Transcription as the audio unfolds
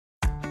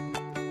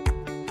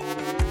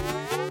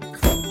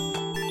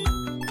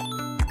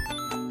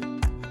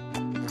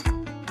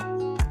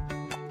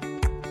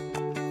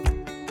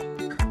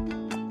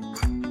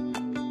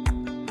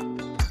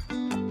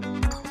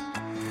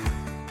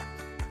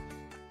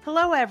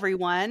Hello,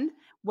 everyone.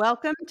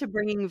 Welcome to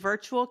Bringing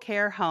Virtual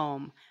Care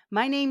Home.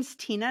 My name's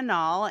Tina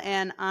Nall,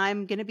 and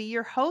I'm going to be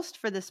your host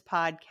for this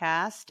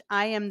podcast.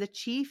 I am the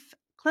Chief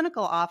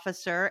Clinical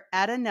Officer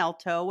at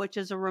Anelto, which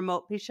is a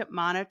remote patient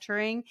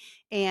monitoring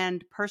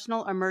and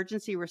personal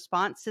emergency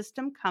response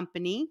system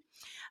company.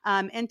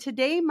 And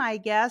today, my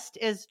guest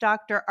is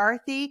Dr.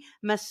 Arti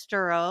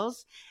Masturzo,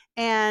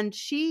 and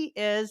she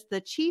is the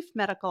Chief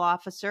Medical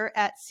Officer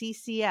at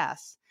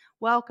CCS.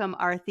 Welcome,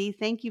 Arti.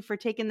 Thank you for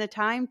taking the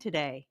time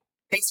today.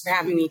 Thanks for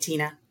having me,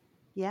 Tina.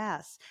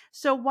 Yes.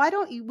 So why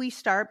don't we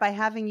start by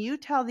having you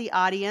tell the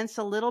audience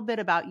a little bit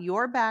about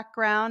your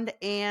background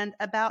and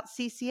about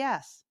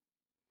CCS?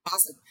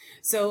 Awesome.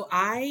 So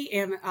my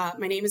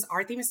name is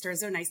Arti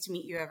Masturzo. Nice to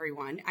meet you,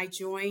 everyone. I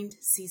joined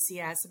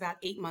CCS about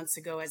 8 months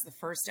ago as the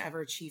first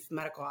ever chief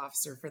medical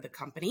officer for the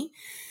company.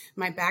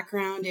 My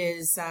background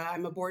is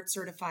I'm a board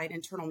certified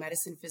internal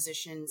medicine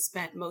physician,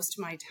 spent most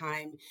of my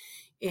time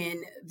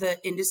in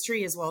the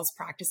industry as well as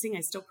practicing.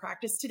 I still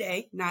practice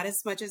today, not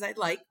as much as I'd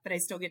like, but I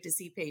still get to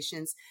see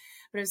patients.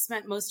 But I've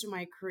spent most of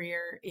my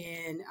career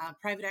in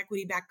private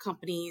equity backed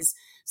companies,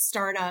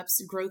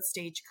 startups, growth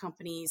stage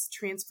companies,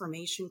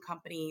 transformation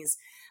companies,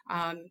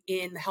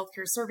 in the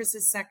healthcare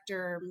services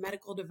sector,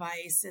 medical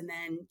device, and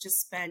then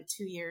just spent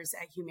 2 years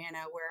at Humana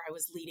where I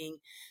was leading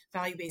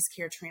value-based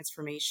care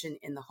transformation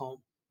in the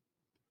home.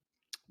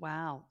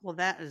 Wow. Well,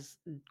 that is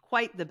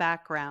quite the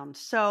background.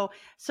 So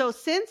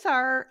since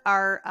our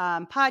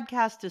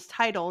podcast is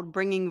titled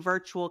 "Bringing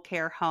Virtual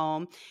Care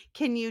Home,"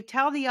 can you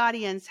tell the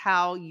audience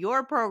how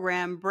your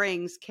program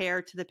brings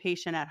care to the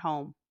patient at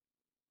home?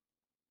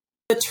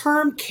 The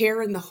term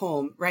care in the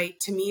home, right,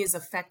 to me is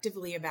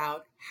effectively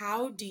about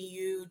how do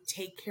you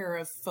take care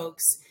of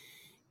folks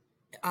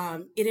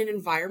in an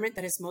environment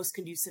that is most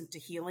conducive to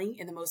healing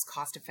in the most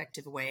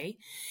cost-effective way.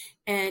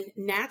 And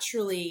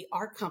naturally,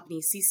 our company,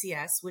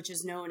 CCS, which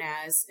is known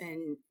as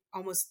an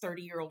almost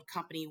 30-year-old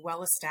company,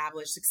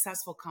 well-established,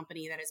 successful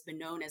company that has been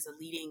known as a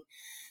leading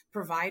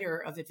provider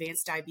of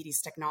advanced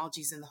diabetes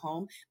technologies in the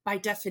home. By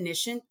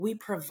definition, we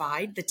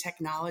provide the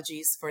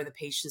technologies for the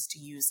patients to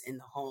use in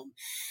the home.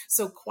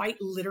 So quite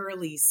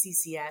literally,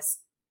 CCS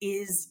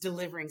is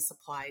delivering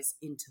supplies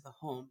into the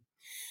home.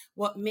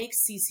 What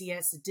makes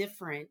CCS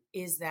different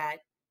is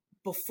that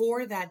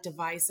before that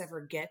device ever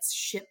gets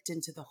shipped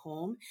into the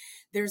home,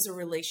 there's a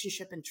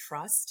relationship and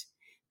trust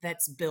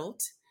that's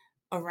built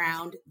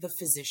around the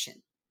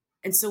physician.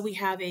 And so we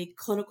have a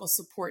clinical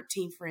support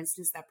team, for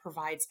instance, that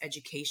provides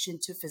education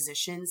to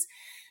physicians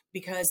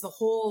because the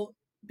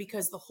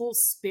whole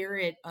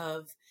spirit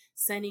of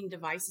sending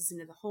devices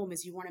into the home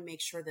is you want to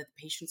make sure that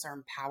the patients are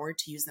empowered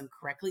to use them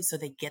correctly so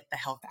they get the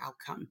health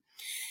outcome.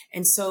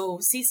 And so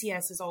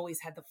CCS has always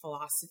had the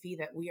philosophy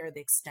that we are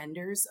the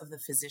extenders of the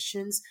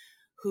physicians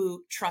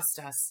who trust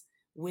us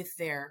with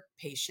their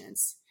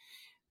patients.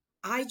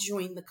 I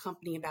joined the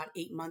company about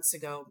 8 months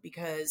ago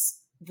because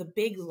the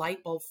big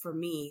light bulb for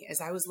me as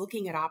I was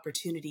looking at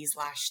opportunities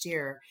last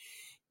year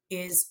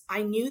is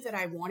I knew that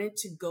I wanted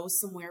to go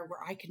somewhere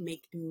where I could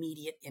make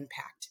immediate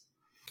impact.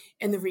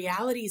 And the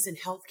realities in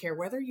healthcare,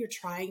 whether you're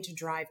trying to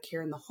drive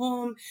care in the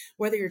home,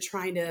 whether you're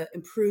trying to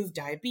improve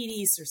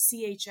diabetes or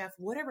CHF,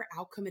 whatever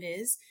outcome it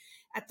is,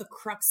 at the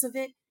crux of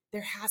it,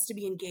 there has to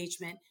be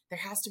engagement, there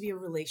has to be a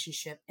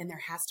relationship, and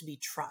there has to be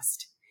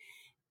trust.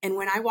 And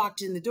when I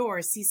walked in the door,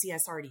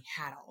 CCS already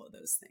had all of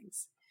those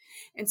things.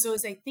 And so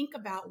as I think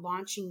about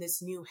launching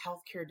this new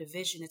healthcare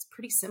division, it's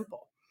pretty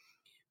simple.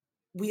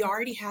 We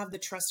already have the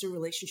trust and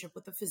relationship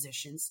with the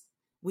physicians.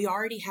 We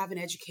already have an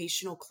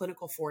educational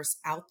clinical force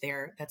out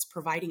there that's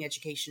providing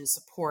education and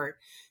support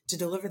to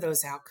deliver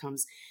those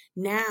outcomes.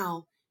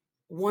 Now,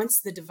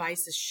 once the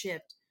device is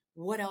shipped,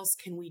 what else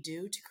can we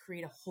do to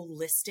create a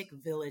holistic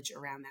village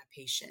around that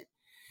patient?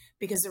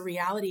 Because the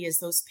reality is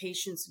those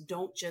patients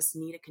don't just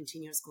need a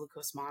continuous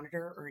glucose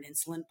monitor or an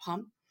insulin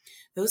pump.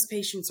 Those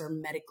patients are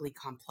medically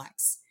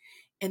complex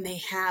and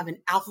they have an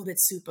alphabet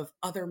soup of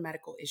other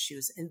medical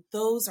issues. And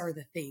those are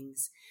the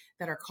things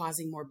that are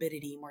causing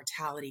morbidity,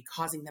 mortality,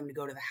 causing them to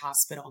go to the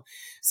hospital.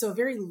 So a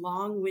very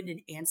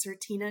long-winded answer,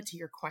 Tina, to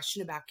your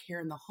question about care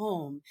in the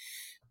home.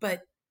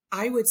 But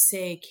I would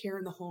say care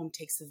in the home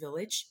takes a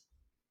village.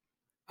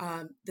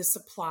 The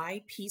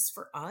supply piece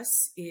for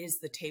us is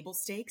the table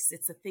stakes.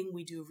 It's a thing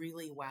we do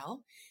really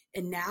well.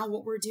 And now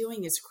what we're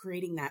doing is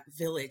creating that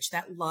village,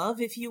 that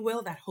love, if you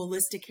will, that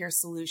holistic care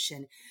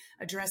solution,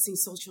 addressing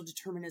social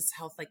determinants of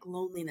health like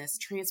loneliness,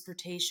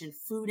 transportation,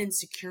 food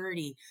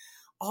insecurity,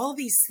 all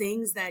these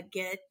things that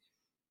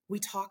we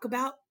talk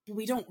about, but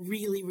we don't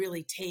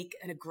really take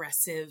an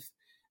aggressive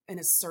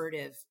and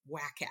assertive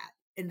whack at.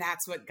 And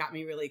that's what got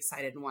me really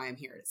excited and why I'm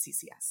here at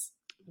CCS.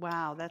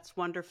 Wow, that's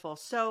wonderful.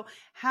 So,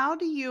 how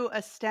do you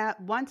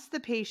establish once the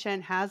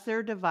patient has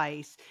their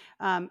device?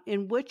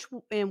 In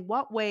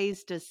what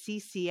ways does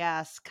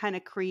CCS kind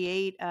of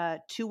create a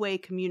two-way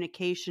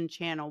communication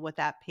channel with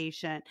that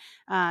patient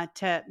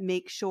to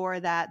make sure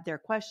that their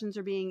questions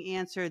are being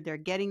answered, they're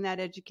getting that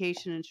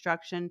education,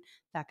 instruction,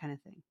 that kind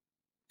of thing?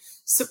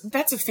 So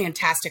that's a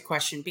fantastic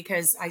question,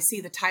 because I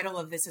see the title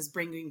of this as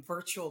bringing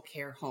virtual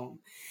care home.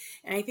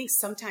 And I think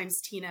sometimes,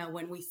 Tina,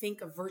 when we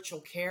think of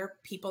virtual care,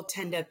 people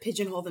tend to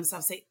pigeonhole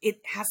themselves, say it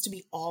has to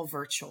be all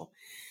virtual.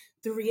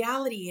 The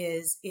reality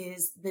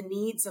is the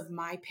needs of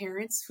my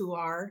parents, who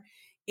are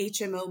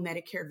HMO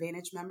Medicare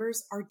Advantage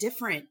members, are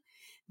different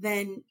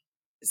than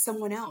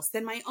someone else,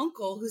 than my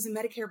uncle who's a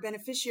Medicare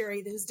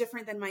beneficiary, who's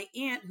different than my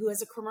aunt who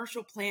has a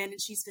commercial plan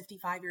and she's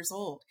 55 years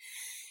old.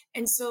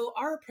 And so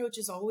our approach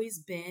has always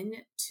been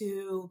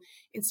to,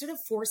 instead of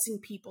forcing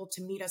people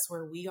to meet us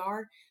where we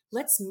are,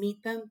 let's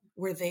meet them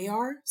where they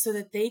are so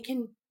that they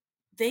can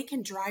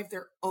drive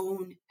their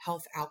own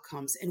health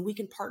outcomes and we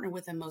can partner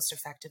with them most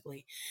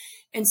effectively.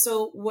 And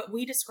so what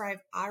we describe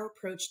our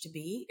approach to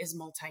be is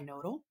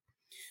multinodal.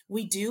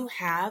 We do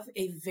have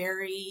a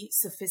very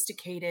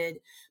sophisticated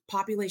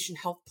population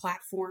health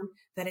platform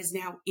that is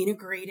now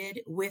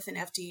integrated with an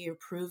FDA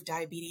approved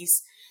diabetes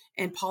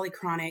and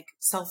polychronic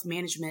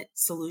self-management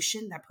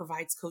solution that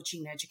provides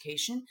coaching and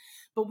education.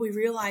 But we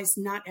realize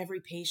not every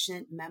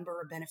patient, member,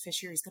 or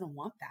beneficiary is going to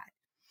want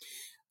that.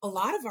 A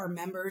lot of our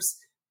members,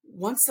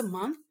 once a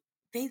month,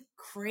 they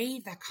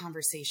crave that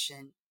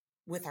conversation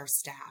with our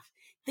staff.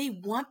 They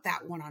want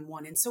that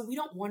one-on-one. And so we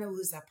don't want to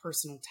lose that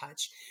personal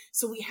touch.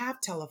 So we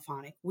have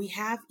telephonic, we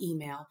have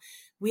email,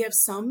 we have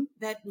some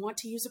that want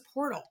to use a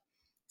portal,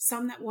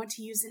 some that want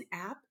to use an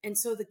app. And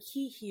so the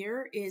key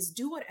here is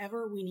do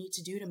whatever we need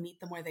to do to meet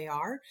them where they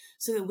are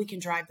so that we can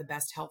drive the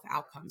best health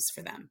outcomes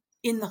for them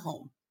in the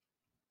home.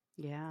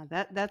 Yeah,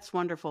 that's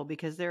wonderful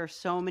because there are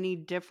so many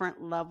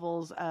different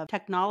levels of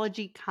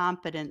technology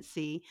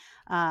competency,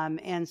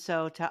 and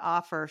so to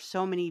offer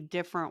so many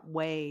different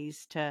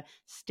ways to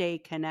stay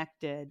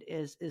connected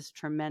is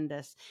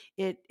tremendous.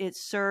 It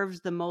serves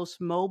the most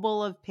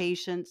mobile of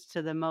patients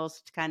to the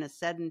most kind of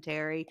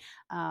sedentary,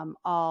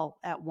 all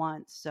at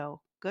once.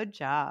 So good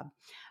job.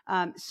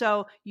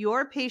 So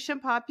your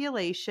patient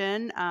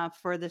population,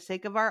 for the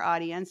sake of our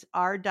audience,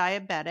 are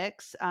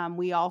diabetics.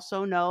 We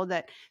also know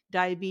that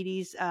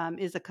diabetes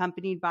is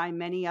accompanied by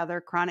many other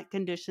chronic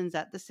conditions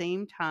at the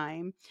same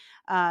time.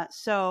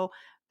 So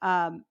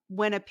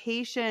when a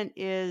patient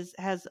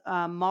has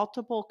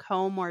multiple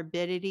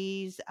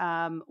comorbidities,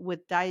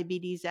 with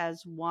diabetes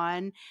as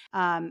one,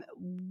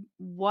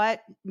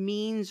 what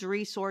means,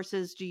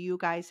 resources do you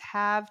guys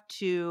have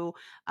to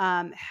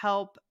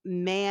help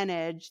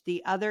manage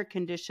the other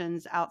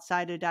conditions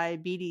outside of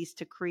diabetes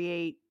to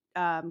create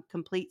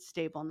complete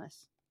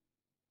stableness?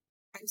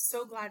 I'm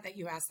so glad that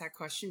you asked that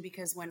question,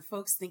 because when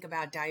folks think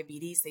about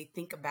diabetes, they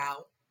think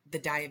about the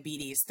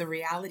diabetes. The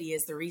reality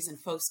is the reason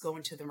folks go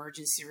into the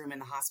emergency room in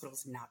the hospital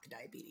is not the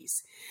diabetes.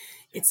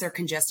 It's their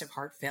congestive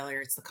heart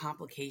failure. It's the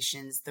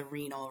complications, the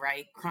renal,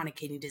 right? Chronic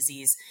kidney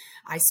disease.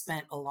 I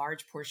spent a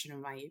large portion of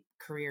my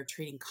career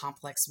treating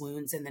complex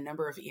wounds, and the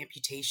number of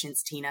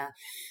amputations, Tina,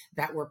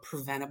 that were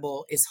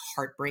preventable is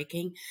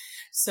heartbreaking.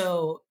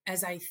 So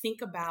as I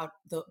think about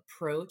the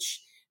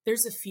approach,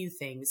 there's a few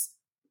things.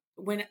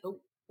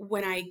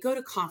 When I go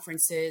to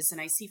conferences and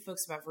I see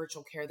folks about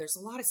virtual care, there's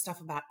a lot of stuff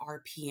about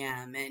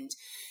RPM and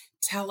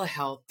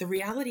telehealth. The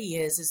reality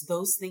is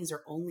those things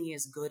are only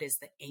as good as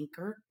the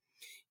anchor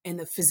and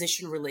the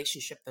physician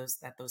relationship those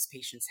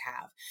patients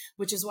have,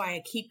 which is why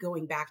I keep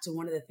going back to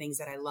one of the things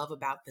that I love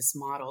about this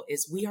model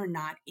is we are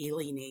not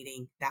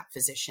alienating that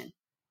physician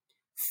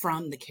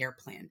from the care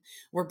plan.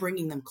 We're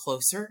bringing them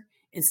closer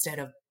instead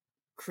of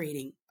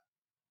creating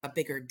a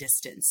bigger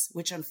distance,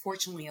 which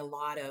unfortunately a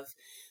lot of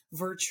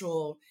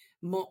virtual,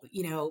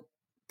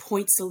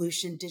 point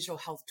solution digital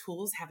health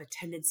tools have a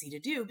tendency to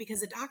do, because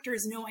the doctor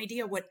has no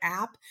idea what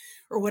app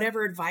or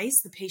whatever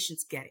advice the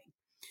patient's getting.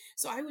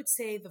 So I would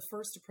say the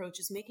first approach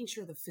is making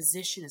sure the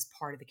physician is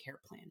part of the care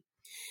plan.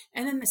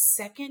 And then the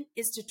second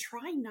is to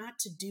try not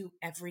to do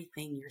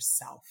everything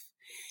yourself.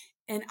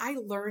 And I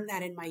learned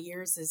that in my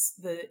years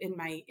in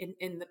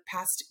the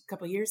past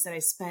couple of years that I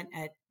spent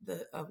at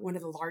the one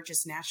of the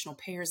largest national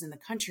payers in the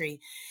country,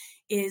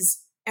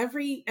 is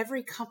every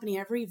company,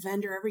 every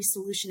vendor, every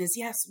solution is,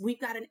 yes, we've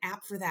got an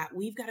app for that.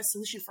 We've got a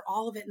solution for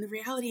all of it. And the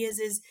reality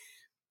is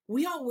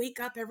we all wake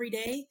up every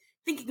day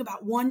thinking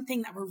about one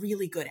thing that we're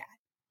really good at.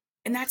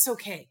 And that's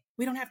okay.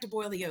 We don't have to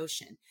boil the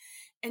ocean.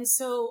 And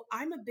so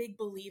I'm a big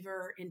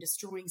believer in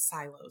destroying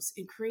silos,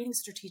 in creating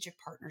strategic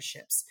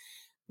partnerships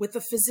with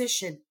the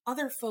physician,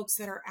 other folks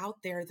that are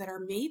out there that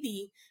are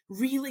maybe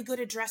really good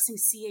at addressing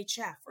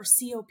CHF or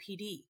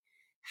COPD.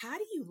 How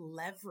do you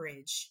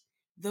leverage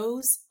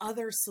those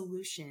other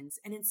solutions?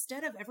 And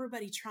instead of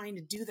everybody trying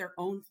to do their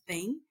own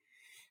thing,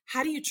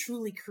 how do you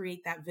truly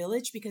create that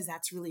village? Because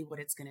that's really what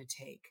it's going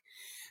to take.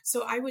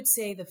 So I would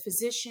say the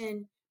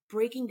physician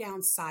breaking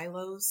down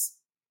silos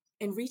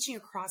and reaching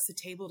across the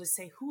table to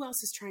say, who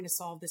else is trying to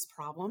solve this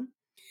problem?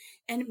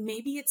 And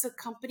maybe it's a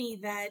company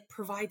that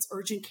provides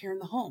urgent care in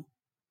the home,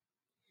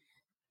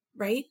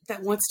 right?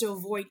 That wants to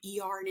avoid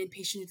ER and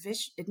inpatient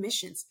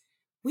admissions.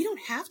 We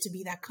don't have to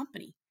be that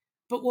company,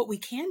 but what we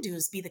can do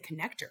is be the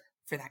connector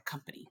for that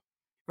company,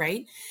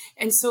 right?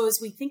 And so as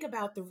we think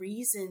about the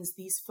reasons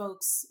these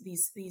folks,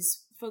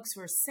 these folks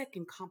who are sick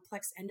and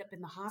complex end up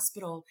in the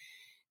hospital,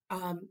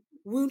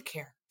 wound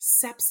care,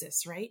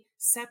 sepsis, right?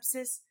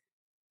 Sepsis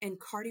and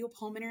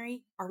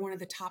cardiopulmonary are one of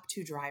the top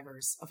two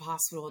drivers of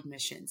hospital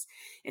admissions.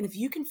 And if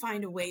you can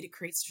find a way to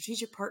create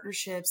strategic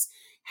partnerships,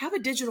 have a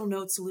digital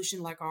node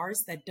solution like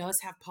ours that does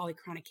have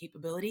polychronic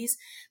capabilities,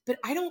 but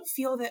I don't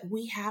feel that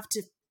we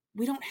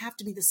don't have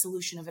to be the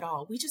solution of it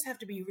all. We just have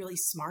to be really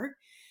smart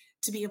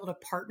to be able to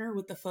partner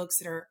with the folks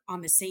that are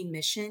on the same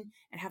mission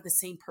and have the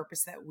same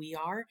purpose that we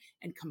are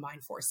and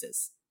combine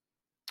forces.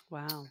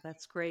 Wow,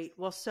 that's great.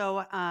 Well,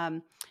 so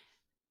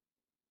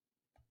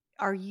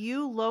are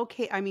you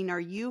are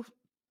you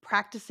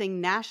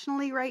practicing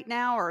nationally right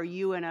now, or are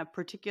you in a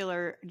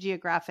particular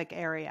geographic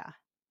area?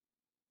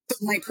 So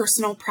my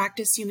personal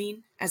practice, you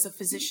mean, as a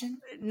physician?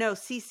 No,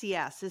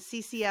 CCS. Is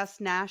CCS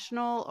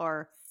national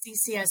or?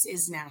 CCS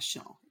is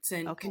national. It's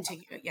in Okay.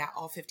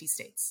 all 50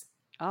 states.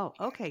 Oh,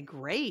 okay,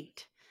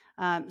 great.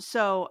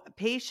 So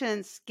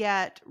patients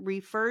get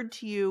referred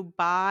to you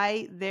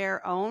by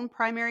their own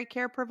primary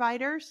care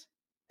providers?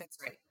 That's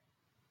right.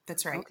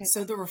 That's right. Okay.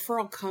 So the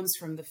referral comes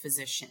from the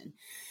physician.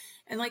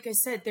 And like I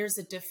said, there's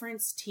a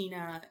difference,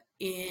 Tina,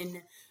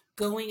 in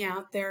going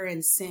out there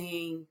and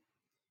saying,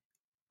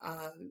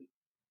 um,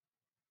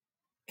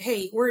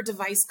 hey, we're a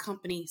device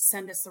company,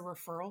 send us a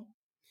referral,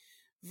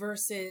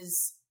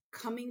 versus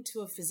coming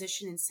to a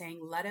physician and saying,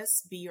 let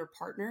us be your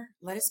partner,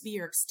 let us be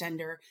your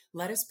extender,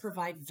 let us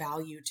provide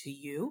value to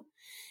you.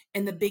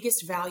 And the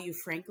biggest value,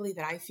 frankly,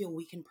 that I feel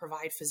we can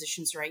provide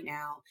physicians right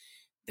now,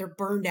 they're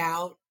burned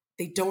out.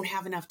 They don't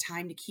have enough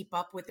time to keep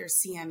up with their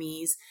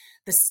CMEs.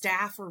 The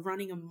staff are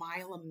running a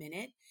mile a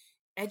minute.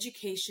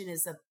 Education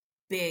is a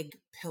big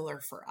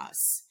pillar for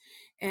us.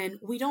 And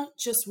we don't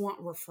just want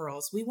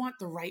referrals. We want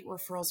the right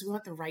referrals. We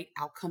want the right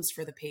outcomes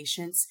for the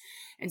patients.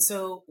 And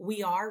so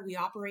we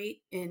operate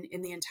in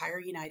the entire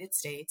United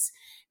States,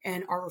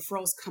 and our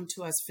referrals come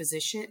to us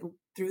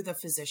through the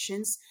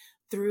physicians,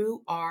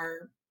 through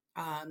our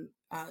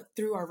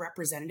through our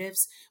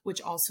representatives, which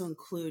also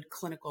include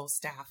clinical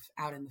staff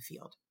out in the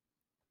field.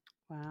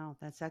 Wow,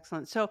 that's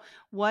excellent. So,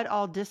 what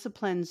all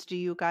disciplines do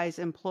you guys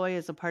employ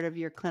as a part of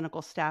your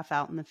clinical staff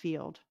out in the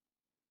field?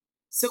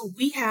 So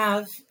we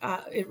have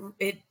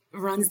it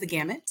runs the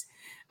gamut.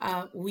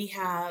 We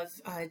have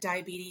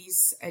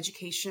diabetes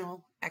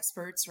educational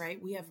experts,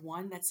 right? We have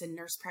one that's a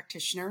nurse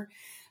practitioner.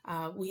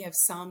 We have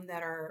some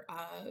that are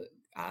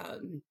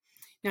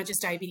not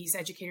just diabetes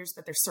educators,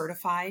 but they're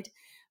certified.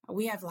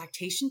 We have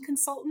lactation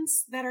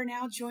consultants that are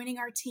now joining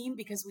our team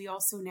because we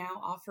also now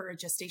offer a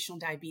gestational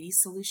diabetes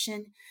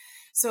solution.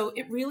 So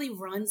it really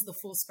runs the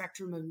full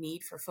spectrum of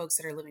need for folks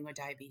that are living with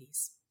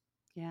diabetes.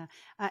 Yeah.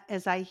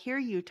 As I hear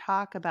you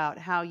talk about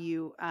how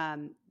you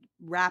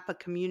wrap a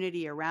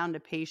community around a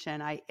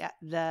patient,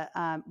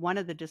 the one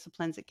of the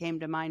disciplines that came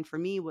to mind for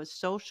me was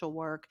social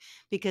work,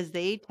 because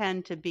they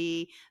tend to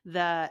be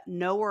the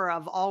knower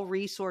of all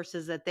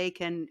resources that they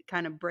can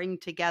kind of bring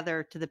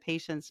together to the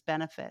patient's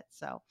benefit.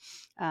 So,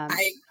 um,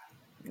 I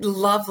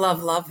love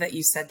that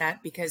you said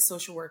that because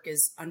social work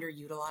is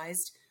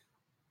underutilized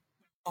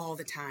all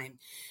the time.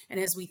 And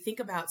as we think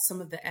about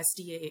some of the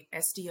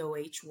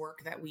SDOH work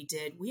that we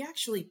did, we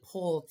actually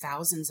polled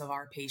thousands of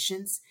our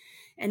patients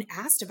and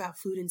asked about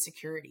food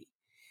insecurity.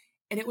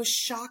 And it was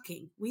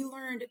shocking. We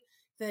learned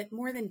that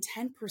more than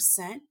 10%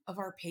 of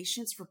our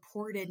patients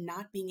reported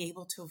not being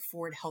able to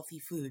afford healthy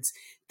foods.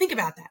 Think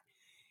about that.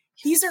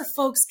 These are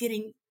folks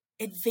getting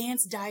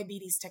advanced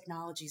diabetes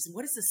technologies. And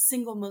what is the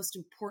single most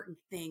important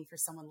thing for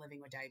someone living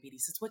with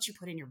diabetes? It's what you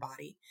put in your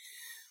body.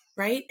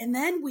 Right. And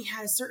then we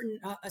had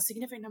a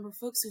significant number of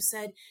folks who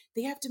said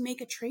they have to make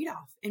a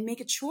trade-off and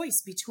make a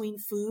choice between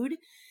food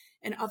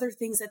and other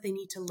things that they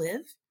need to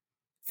live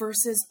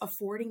versus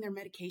affording their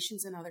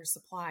medications and other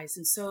supplies.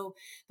 And so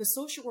the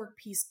social work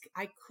piece,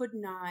 I could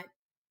not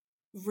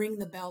ring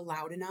the bell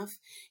loud enough.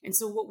 And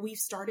so what we've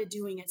started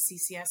doing at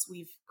CCS,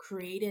 we've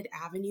created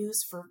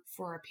avenues for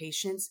our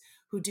patients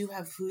who do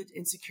have food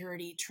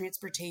insecurity,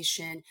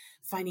 transportation,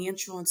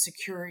 financial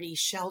insecurity,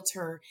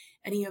 shelter,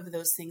 any of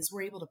those things.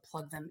 We're able to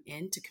plug them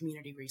into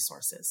community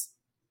resources.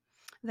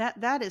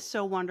 that is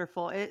so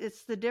wonderful.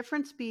 It's the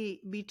difference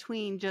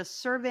between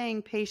just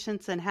surveying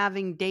patients and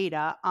having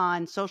data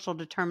on social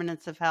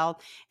determinants of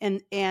health,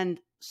 and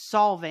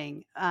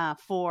solving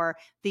for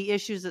the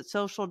issues that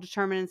social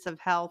determinants of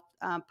health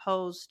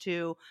pose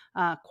to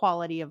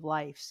quality of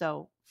life.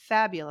 So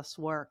fabulous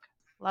work.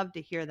 Love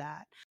to hear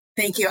that.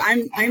 Thank you.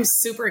 I'm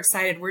super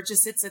excited.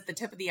 It's at the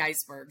tip of the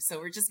iceberg. So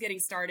we're just getting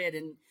started,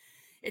 and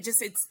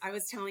I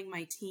was telling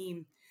my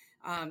team,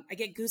 I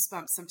get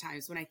goosebumps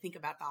sometimes when I think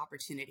about the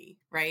opportunity,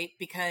 right?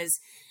 Because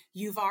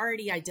you've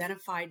already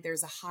identified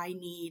there's a high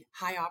need,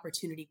 high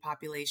opportunity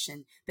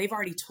population. They've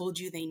already told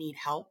you they need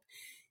help.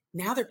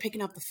 Now they're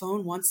picking up the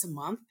phone once a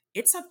month.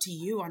 It's up to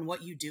you on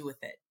what you do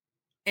with it.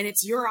 And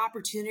it's your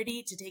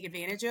opportunity to take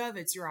advantage of.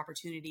 It's your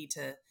opportunity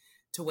to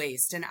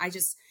waste. And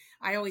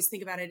I always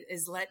think about it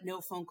as let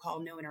no phone call,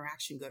 no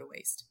interaction go to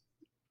waste.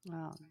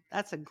 Wow,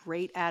 that's a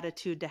great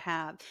attitude to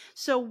have.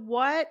 So,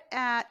 what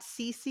at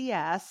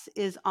CCS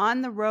is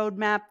on the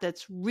roadmap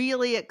that's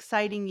really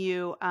exciting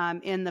you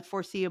in the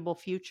foreseeable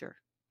future?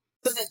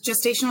 So the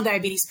gestational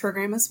diabetes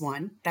program is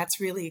one. That's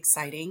really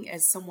exciting.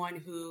 As someone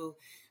who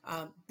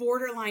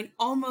borderline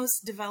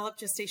almost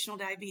developed gestational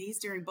diabetes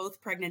during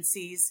both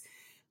pregnancies,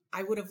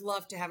 I would have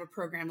loved to have a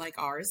program like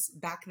ours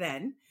back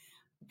then.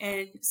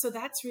 And so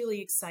that's really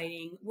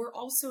exciting. We're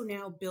also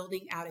now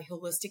building out a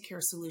holistic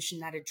care solution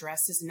that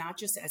addresses not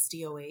just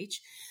SDOH,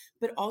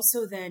 but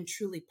also then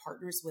truly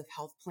partners with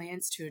health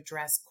plans to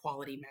address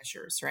quality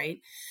measures, right?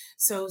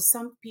 So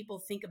some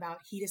people think about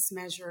HEDIS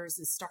measures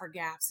and STAR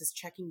gaps as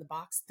checking the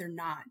box. They're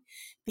not.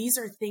 These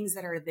are things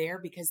that are there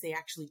because they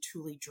actually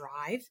truly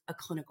drive a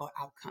clinical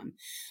outcome.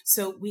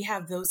 So we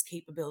have those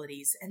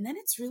capabilities. And then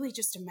it's really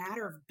just a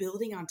matter of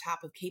building on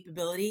top of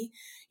capability,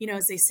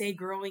 as they say,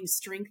 growing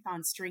strength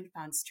on strength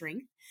on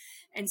strength.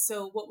 And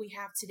so what we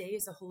have today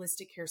is a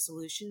holistic care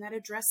solution that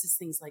addresses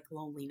things like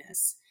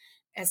loneliness,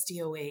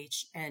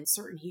 SDOH, and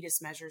certain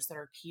HEDIS measures that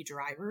are key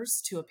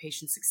drivers to a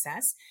patient's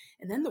success.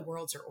 And then the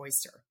world's your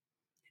oyster.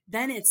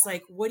 Then it's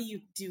like, what do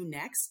you do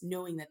next,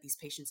 knowing that these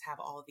patients have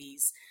all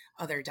these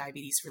other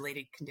diabetes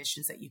related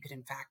conditions that you could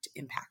in fact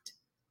impact?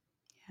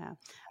 Yeah,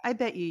 I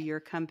bet you your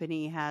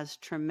company has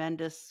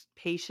tremendous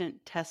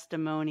patient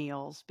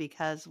testimonials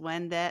because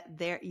when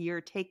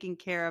you're taking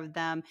care of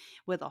them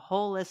with a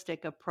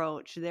holistic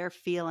approach, they're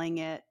feeling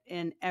it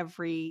in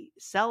every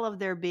cell of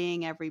their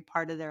being, every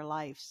part of their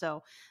life.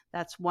 So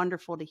that's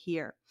wonderful to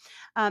hear.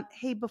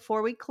 Hey,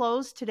 before we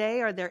close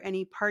today, are there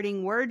any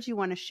parting words you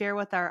want to share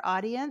with our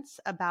audience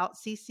about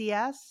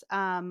CCS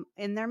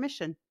in their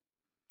mission?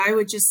 I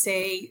would just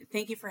say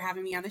thank you for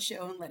having me on the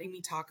show and letting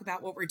me talk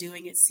about what we're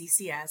doing at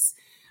CCS.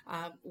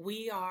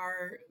 We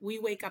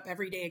wake up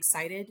every day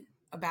excited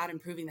about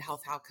improving the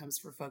health outcomes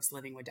for folks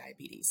living with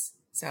diabetes.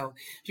 So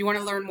if you want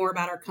to learn more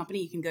about our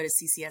company, you can go to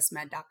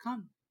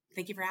ccsmed.com.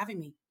 Thank you for having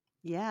me.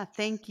 Yeah,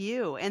 thank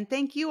you. And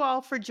thank you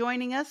all for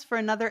joining us for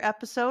another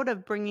episode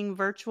of Bringing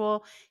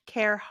Virtual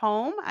Care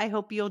Home. I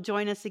hope you'll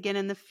join us again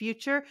in the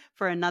future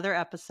for another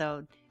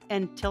episode.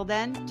 Until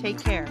then,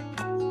 take care.